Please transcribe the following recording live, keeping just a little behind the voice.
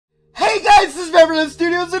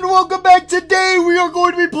MrNoDStudios and welcome back. Today we are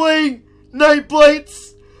going to be playing Night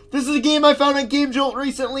Blights. This is a game I found on Gamejolt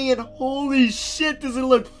recently and holy shit does it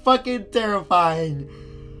look fucking terrifying.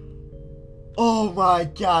 Oh my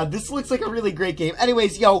god, this looks like a really great game.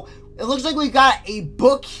 Anyways, yo, it looks like we got a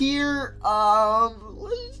book here.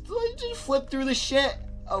 Let's just flip through the shit.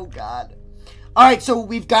 Oh god. Alright, so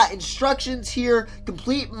we've got instructions here.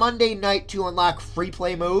 Complete Monday night to unlock free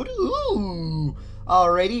play mode. Ooh.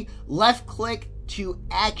 Alrighty. Left click to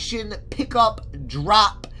action, pick up,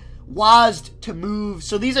 drop, WASD to move.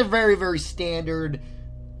 So these are very, very standard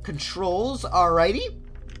controls. Alrighty.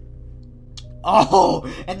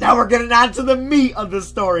 Oh, and now we're getting on to the meat of the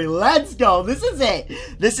story. Let's go. This is it.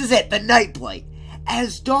 This is it. The Night Blight.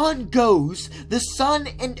 As dawn goes, the sun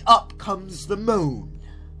and up comes the moon.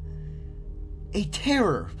 A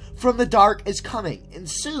terror from the dark is coming, and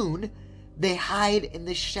soon they hide in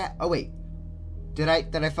the shadow. Oh wait, did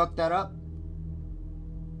I fuck that up?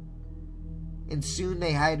 And soon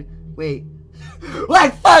they hide. Wait,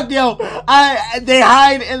 what? Fuck yo! They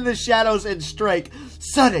hide in the shadows and strike.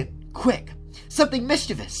 Sudden, quick, something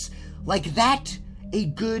mischievous, like that. A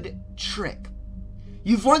good trick.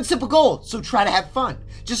 You've one simple goal, so try to have fun.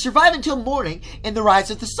 Just survive until morning and the rise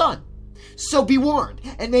of the sun. So be warned,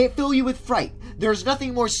 and may it fill you with fright. There's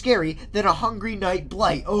nothing more scary than a hungry night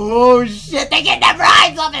blight. Oh shit, they get their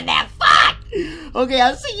eyes up in there, fuck! Okay,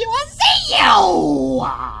 I'll see you.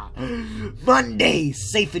 Monday,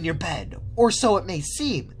 safe in your bed, or so it may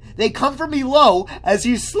seem. They comfort me low as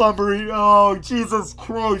you slumbering. Oh, Jesus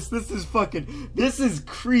Christ, this is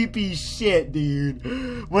creepy shit,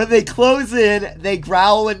 dude. When they close in, they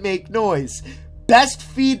growl and make noise. Best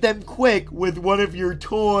feed them quick with one of your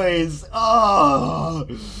toys. Oh.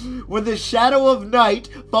 When the shadow of night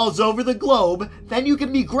falls over the globe, then you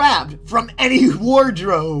can be grabbed from any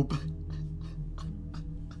wardrobe.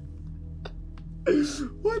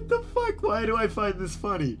 What the fuck? Why do I find this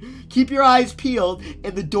funny? Keep your eyes peeled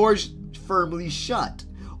and the doors firmly shut,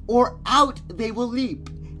 or out they will leap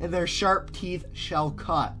and their sharp teeth shall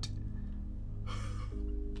cut.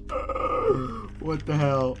 What the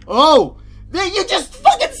hell? Oh! You just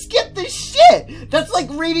fucking skipped this shit! That's like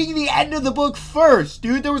reading the end of the book first,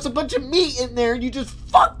 dude. There was a bunch of meat in there and you just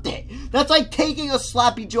fucked it. That's like taking a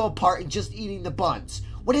sloppy Joe apart and just eating the buns.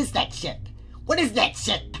 What is that shit? What is that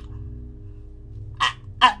shit?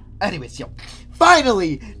 Anyways, yo.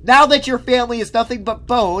 Finally, now that your family is nothing but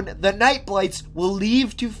bone, the Night Blights will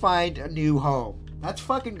leave to find a new home. That's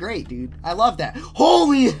fucking great, dude. I love that.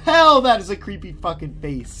 Holy hell, that is a creepy fucking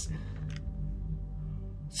face.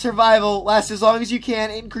 Survival, last as long as you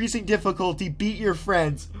can, increasing difficulty, beat your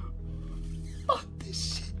friends. Fuck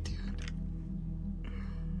this shit, dude.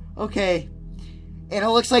 Okay. And it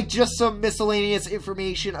looks like just some miscellaneous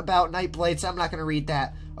information about Night Blights. I'm not gonna read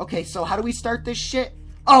that. Okay, so how do we start this shit?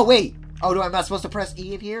 Oh, wait. Oh, am I supposed to press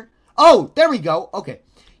E in here? Oh, there we go. Okay.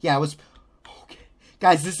 Yeah, I was... Okay.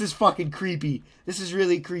 Guys, this is fucking creepy. This is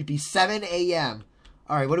really creepy. 7 a.m.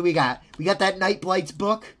 Alright, what do we got? We got that Night Blights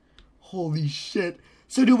book. Holy shit.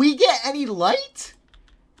 So do we get any light?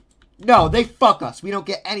 No, they fuck us. We don't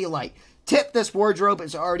get any light. Tip, this wardrobe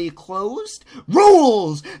is already closed.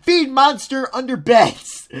 Rules! Feed monster under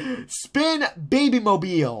beds. Spin baby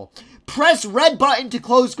mobile. Press red button to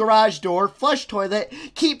close garage door. Flush toilet.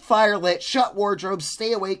 Keep fire lit. Shut wardrobe.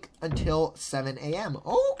 Stay awake until 7 a.m.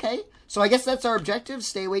 Oh, okay. So I guess that's our objective.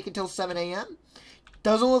 Stay awake until 7 a.m.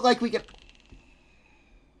 Doesn't look like we can...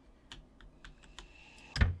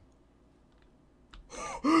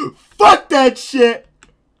 Fuck that shit!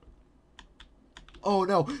 Oh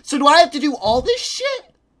no. So do I have to do all this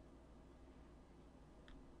shit?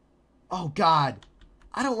 Oh god.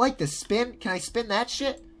 I don't like this. Spin? Can I spin that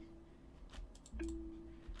shit?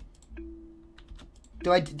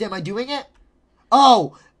 Am I doing it?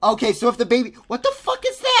 Oh! Okay, so if the baby... What the fuck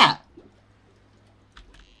is that?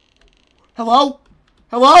 Hello?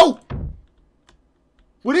 Hello?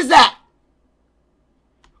 What is that?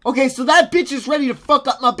 Okay, so that bitch is ready to fuck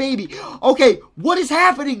up my baby. Okay, what is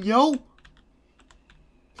happening, yo?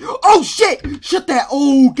 Oh, shit! Shut that.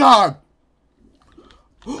 Oh, God.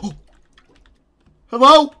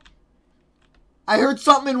 Hello? I heard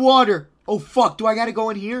something in water. Oh, fuck. Do I gotta go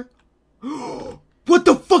in here? What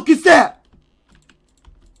the fuck is that?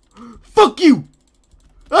 Fuck you.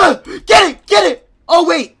 Get it! Get it! Oh,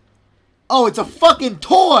 wait. Oh, it's a fucking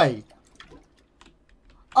toy.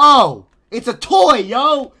 Oh. It's a toy,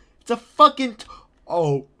 yo! It's a fucking...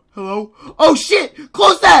 Oh, hello? Oh, shit!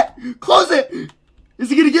 Close that! Close it! Is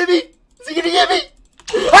he gonna get me? Is he gonna get me?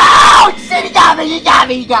 Oh, shit! He got me! He got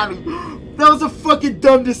me! He got me! That was a fucking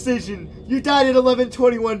dumb decision. You died at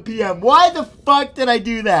 11:21 p.m. Why the fuck did I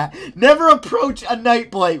do that? Never approach a Night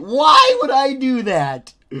Blight. Why would I do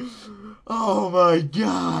that? Oh my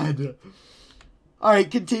god. Alright,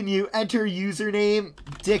 continue. Enter username.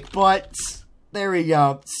 Dick Butts. There we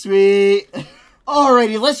go. Sweet.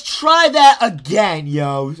 Alrighty, let's try that again,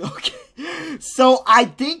 yo. Okay. So, I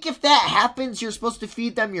think if that happens, you're supposed to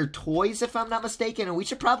feed them your toys, if I'm not mistaken. And we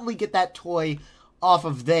should probably get that toy off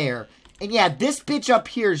of there. And yeah, this bitch up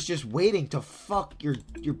here is just waiting to fuck your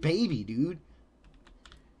baby, dude.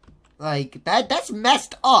 Like, that's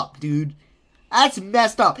messed up, dude. That's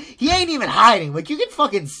messed up. He ain't even hiding. Like, you can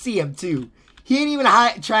fucking see him, too. He ain't even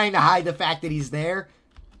trying to hide the fact that he's there.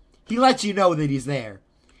 He lets you know that he's there.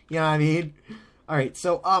 You know what I mean? Alright,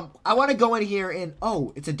 so, I want to go in here and...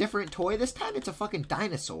 Oh, it's a different toy this time? It's a fucking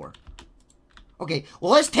dinosaur. Okay,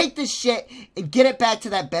 well, let's take this shit and get it back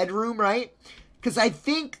to that bedroom, right? Because I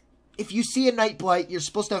think... If you see a Night Blight, you're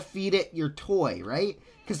supposed to feed it your toy, right?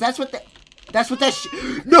 Because that's what that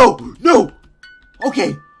shit... No! No!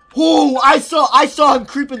 Okay. Oh, I saw him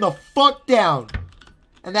creeping the fuck down.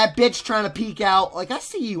 And that bitch trying to peek out. Like, I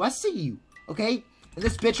see you. Okay? And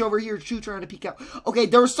this bitch over here, too, trying to peek out. Okay,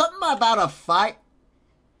 there was something about a fire.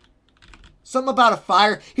 Something about a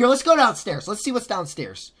fire. Here, let's go downstairs. Let's see what's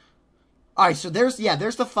downstairs. Alright, so there's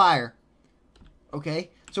the fire. Okay?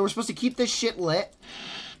 So we're supposed to keep this shit lit.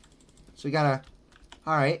 So we gotta...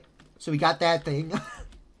 Alright. So we got that thing.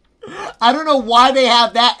 I don't know why they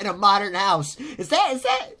have that in a modern house. Is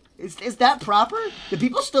that proper? Do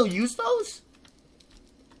people still use those?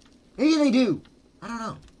 Maybe they do. I don't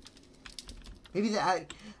know.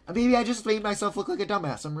 Maybe I just made myself look like a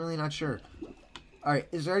dumbass. I'm really not sure. Alright,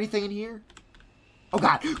 is there anything in here? Oh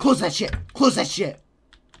god, close that shit. Close that shit.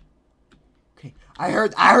 Okay. I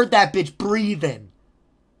heard that bitch breathing.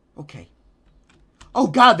 Okay. Oh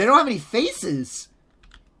god, they don't have any faces.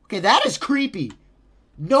 Okay, that is creepy.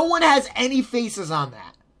 No one has any faces on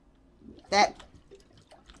that.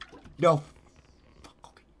 No.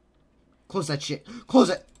 Okay. Close that shit. Close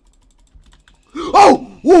it.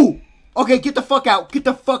 Oh! Whoa! Okay, get the fuck out. Get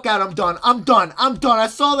the fuck out. I'm done. I'm done. I'm done. I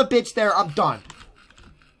saw the bitch there. I'm done.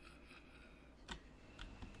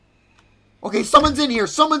 Okay, someone's in here.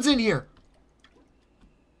 Someone's in here.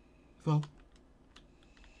 Hello?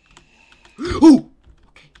 Ooh!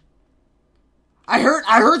 Okay. I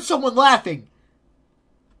heard someone laughing.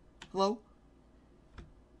 Hello?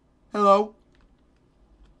 Hello?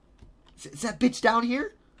 Is that bitch down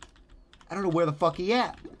here? I don't know where the fuck he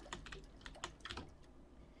at.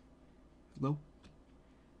 Hello?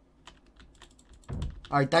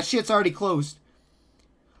 Alright, that shit's already closed.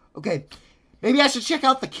 Okay. Maybe I should check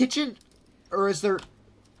out the kitchen? Or is there...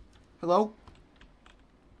 Hello?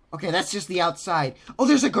 Okay, that's just the outside. Oh,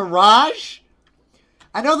 there's a garage?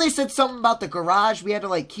 I know they said something about the garage. We had to,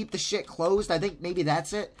 like, keep the shit closed. I think maybe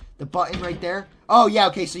that's it. The button right there. Oh, yeah,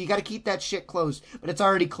 okay, so you gotta keep that shit closed. But it's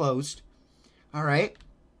already closed. Alright.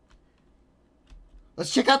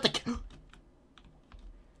 Let's check out the...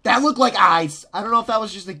 That looked like eyes. I don't know if that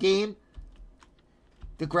was just a game.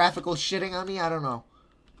 The graphical shitting on me. I don't know.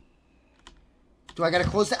 Do I gotta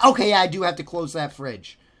close that? Okay, yeah, I do have to close that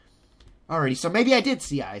fridge. Alrighty, so maybe I did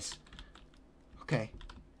see eyes. Okay.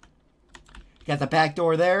 Got the back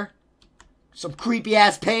door there. Some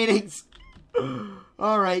creepy-ass paintings.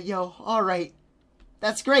 Alright, yo. Alright.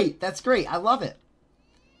 That's great. That's great. I love it.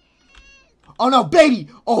 Oh, no, baby!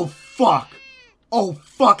 Oh, fuck. Oh,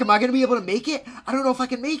 fuck. Am I gonna be able to make it? I don't know if I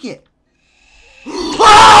can make it.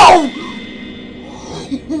 Oh!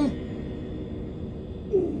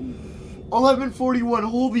 11:41.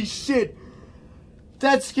 Holy shit.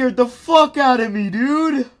 That scared the fuck out of me,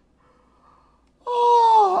 dude.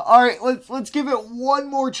 Oh, alright, let's give it one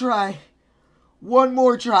more try. One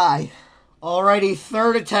more try. Alrighty,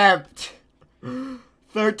 third attempt.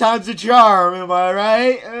 Third time's a charm, am I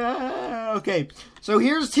right? Okay, so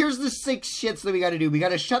here's the 6 shits that we gotta do. We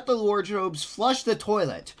gotta shut the wardrobes, flush the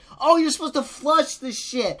toilet. Oh, you're supposed to flush the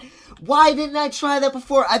shit. Why didn't I try that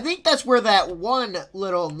before? I think that's where that one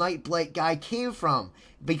little Night Blight guy came from.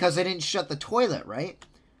 Because I didn't shut the toilet, right?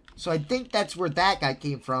 So I think that's where that guy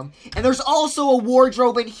came from. And there's also a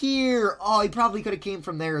wardrobe in here. Oh, he probably could have came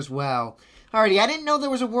from there as well. Alrighty, I didn't know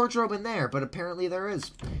there was a wardrobe in there, but apparently there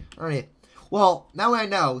is. Alright. Well, now I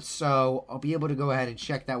know, so I'll be able to go ahead and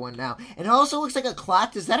check that one now. And it also looks like a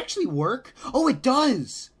clock. Does that actually work? Oh, it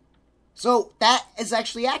does! So, that is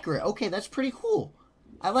actually accurate. Okay, that's pretty cool.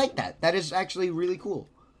 I like that. That is actually really cool.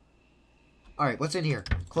 Alright, what's in here?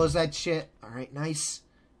 Close that shit. Alright, nice.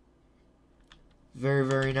 Very,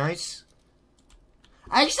 very nice.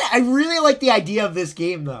 I really like the idea of this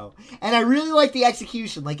game, though. And I really like the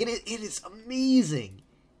execution. Like, it is amazing.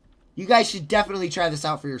 You guys should definitely try this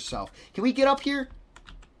out for yourself. Can we get up here?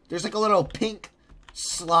 There's like a little pink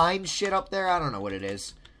slime shit up there. I don't know what it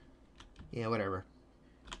is. Yeah, whatever.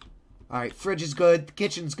 Alright, fridge is good. The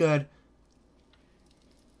kitchen's good.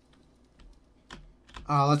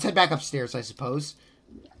 Let's head back upstairs, I suppose.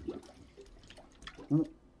 Ooh,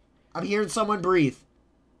 I'm hearing someone breathe.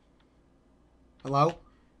 Hello?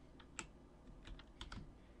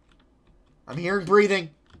 I'm hearing breathing.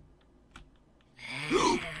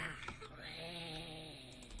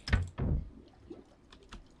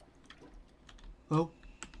 Hello?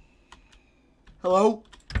 Hello?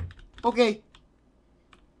 Okay.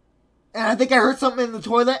 And I think I heard something in the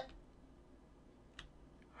toilet.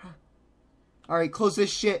 Alright, close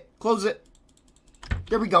this shit. Close it.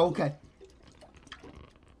 There we go, okay.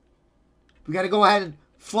 We gotta go ahead and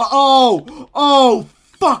fly. Oh! Oh!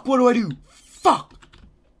 Fuck! What do I do? Fuck!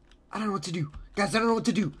 I don't know what to do. Guys, I don't know what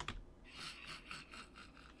to do.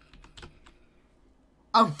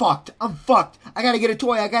 I'm fucked. I'm fucked. I gotta get a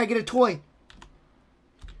toy. I gotta get a toy.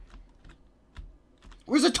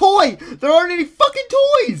 Where's a toy? There aren't any fucking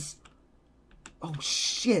toys! Oh,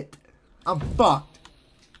 shit. I'm fucked.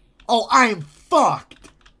 Oh, I am fucked.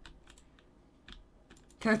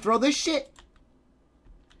 Can I throw this shit?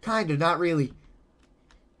 Kinda, not really.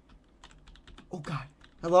 Oh, God.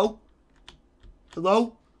 Hello?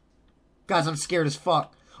 Hello? Guys, I'm scared as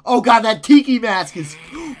fuck. Oh, God, that tiki mask is...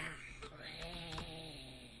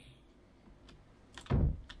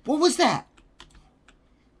 What was that?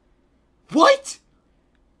 What?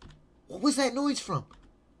 What was that noise from?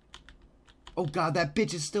 Oh, God, that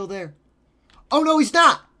bitch is still there. Oh, no, he's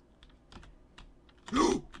not.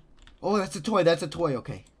 Oh, that's a toy. That's a toy.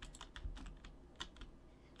 Okay.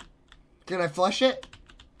 Can I flush it?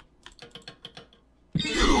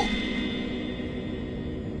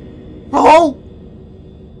 Oh!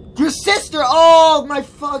 Your sister! Oh, my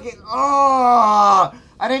fucking... Oh!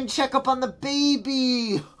 I didn't check up on the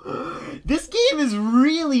baby. This game is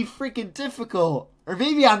really freaking difficult. Or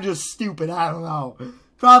maybe I'm just stupid. I don't know.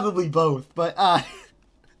 Probably both. But,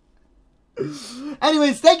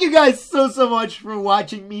 anyways, thank you guys so much for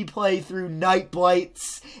watching me play through Night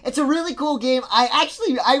Blights. It's a really cool game.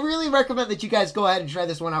 I really recommend that you guys go ahead and try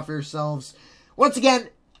this one out for yourselves. Once again,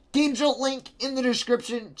 Gamejolt link in the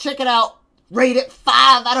description. Check it out. Rate it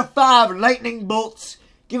 5 out of 5 lightning bolts.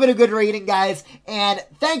 Give it a good rating, guys. And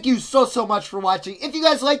thank you so much for watching. If you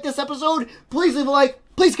guys like this episode, please leave a like.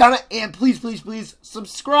 Please comment, and please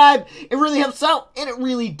subscribe. It really helps out, and it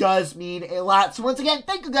really does mean a lot. So once again,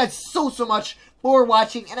 thank you guys so much for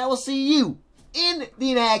watching, and I will see you in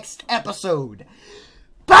the next episode.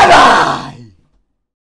 Bye-bye!